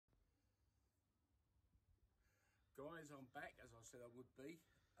guys, I'm back as I said I would be.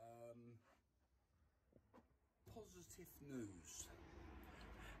 Positive news.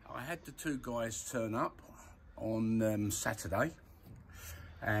 I had the two guys turn up on Saturday,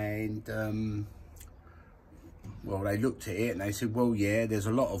 and well, they looked at it and they said, well, yeah, there's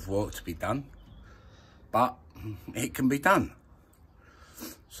a lot of work to be done, but it can be done.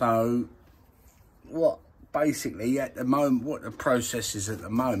 So what basically at the moment, what the process is at the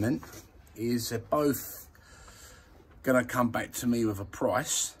moment is they're both going to come back to me with a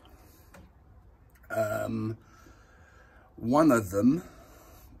price. One of them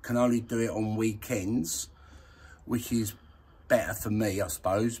can only do it on weekends, which is better for me, I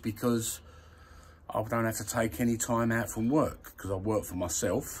suppose, because I don't have to take any time out from work because I work for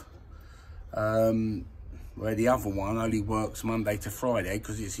myself. Where the other one only works Monday to Friday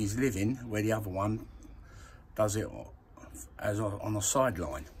because it's his living, where the other one does it as on a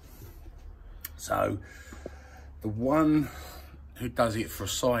sideline. So the one who does it for a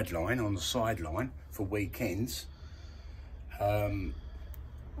sideline, on the sideline for weekends,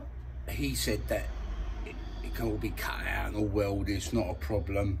 he said that it can all be cut out and all welded, it's not a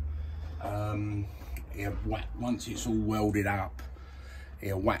problem. Once it's all welded up,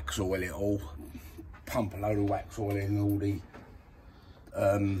 he'll wax oil it all, pump a load of wax oil in all the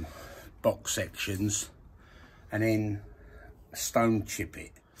box sections, and then stone chip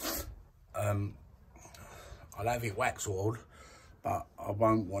it. I'll have it wax oiled, but I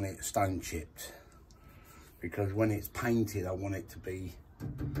won't want it stone chipped, because when it's painted I want it to be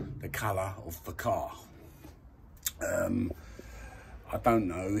the colour of the car. I don't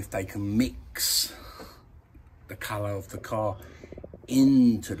know if they can mix the colour of the car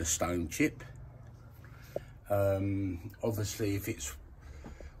into the stone chip. Obviously if it's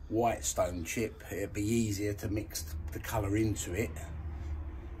white stone chip, it'd be easier to mix the colour into it.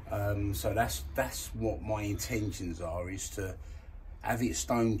 So that's what my intentions are, is to have it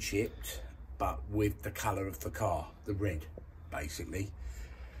stone chipped but with the colour of the car, the red basically.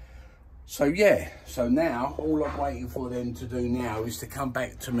 So yeah, so now all I'm waiting for them to do now is to come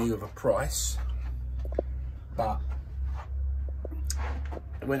back to me with a price. But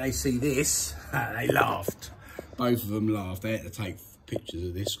when they see this, they laughed. Both of them laughed. They had to take pictures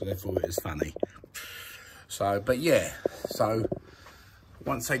of this because they thought it was funny. So, but yeah, so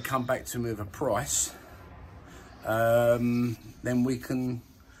once they come back to me with a price, then we can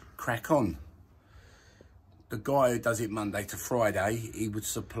crack on. The guy who does it Monday to Friday, he would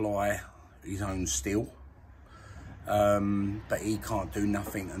supply his own steel, but he can't do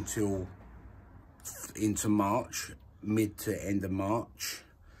nothing until into March, mid to end of March,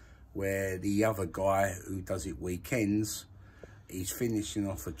 where the other guy who does it weekends, he's finishing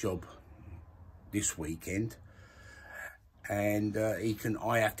off a job this weekend, and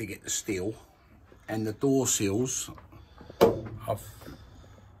I have to get the steel and the door seals. I've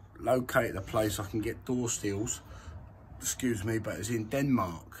located a place I can get door seals, excuse me, but it's in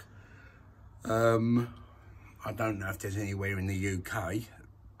Denmark. I don't know if there's anywhere in the UK,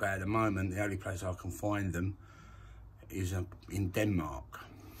 but at the moment the only place I can find them is in Denmark.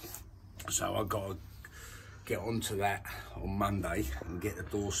 So I've got to get onto that on Monday and get the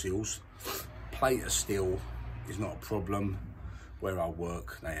door seals. Plate of steel is not a problem. Where I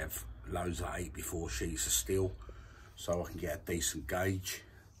work, they have loads of 8x4 sheets of steel, so I can get a decent gauge.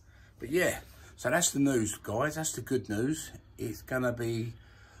 But yeah, so that's the news, guys. That's the good news. It's gonna be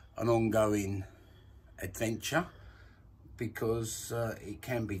an ongoing adventure because it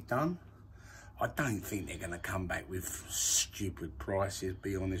can be done. I don't think they're gonna come back with stupid prices,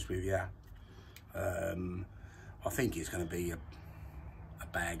 be honest with you. I think it's gonna be a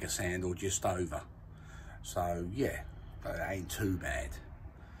bag of sand or just over. So yeah, but it ain't too bad.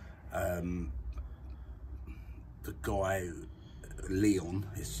 The guy, Leon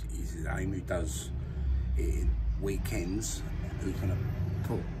is his name, who does it in weekends, who's gonna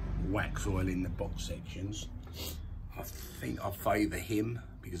put wax oil in the box sections, I think I favour him,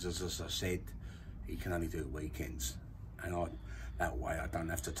 because as I said, he can only do it weekends, and that way I don't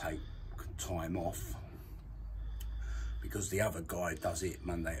have to take time off, because the other guy does it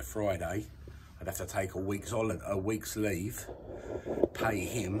Monday to Friday. I'd have to take a week's leave, pay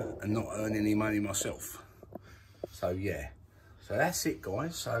him, and not earn any money myself. So yeah, so that's it,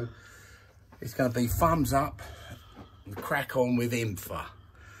 guys. So it's going to be thumbs up and crack on with infra.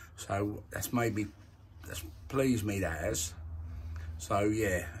 So that's pleased me, that has. So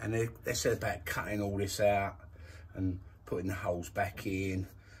yeah, and they said about cutting all this out and putting the holes back in,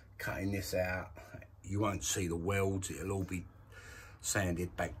 cutting this out. You won't see the welds, it'll all be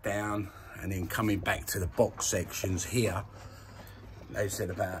sanded back down, and then coming back to the box sections here, they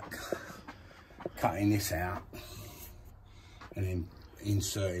said about cutting this out and then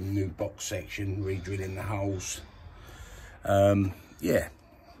inserting new box section, re-drilling the holes. Yeah,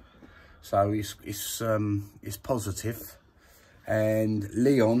 so it's positive. And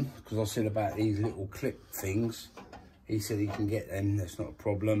Leon, because I said about these little clip things, he said he can get them, that's not a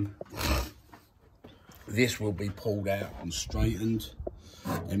problem. This will be pulled out and straightened.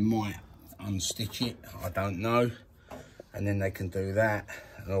 They might unstitch it, I don't know, and then they can do that.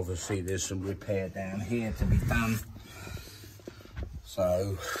 And obviously there's some repair down here to be done.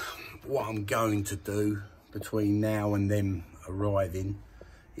 So what I'm going to do between now and them arriving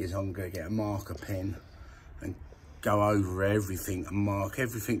is I'm going to get a marker pen and go over everything and mark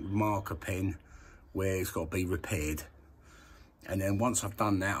everything with marker pen where it's got to be repaired. And then once I've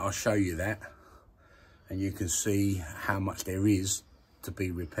done that, I'll show you that, and you can see how much there is to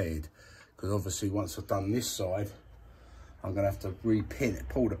be repaired. Because obviously once I've done this side, I'm going to have to re-pin it,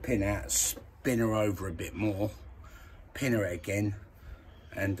 pull the pin out, spin her over a bit more, pin her again,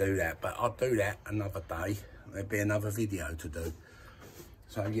 and do that. But I'll do that another day. There'll be another video to do.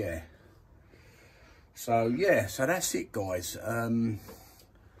 So yeah. So that's it, guys.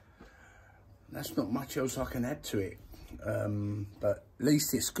 That's not much else I can add to it. But at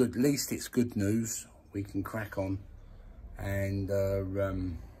least it's good. At least it's good news. We can crack on and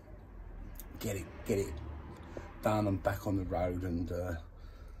get it done and back on the road and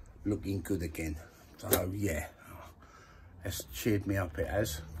looking good again. So yeah, it's cheered me up, it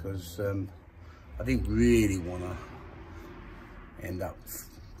has, because I didn't really want to end up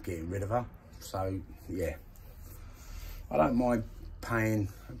getting rid of her. So yeah, I don't mind paying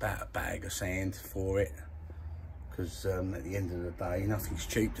about a bag of sand for it, because at the end of the day, nothing's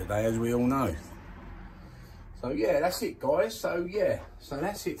cheap today, as we all know. So yeah, that's it, guys. So yeah, so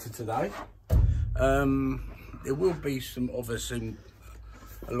that's it for today. There will be obviously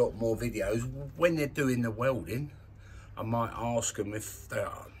a lot more videos when they're doing the welding. I might ask them if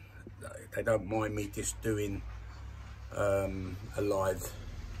they don't mind me just doing a live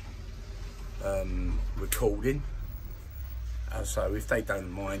recording. So if they don't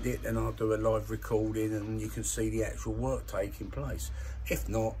mind it, then I'll do a live recording and you can see the actual work taking place. If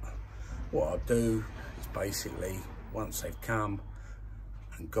not, what I'll do is basically, once they've come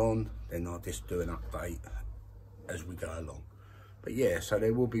and gone, then I'll just do an update as we go along. But yeah, so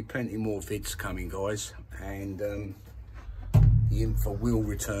there will be plenty more vids coming, guys, and the infra will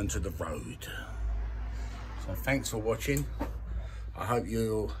return to the road. So thanks for watching. I hope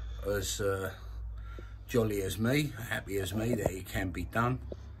you're as jolly as me, happy as me that it can be done.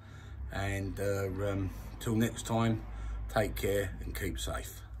 And till next time, take care and keep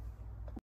safe.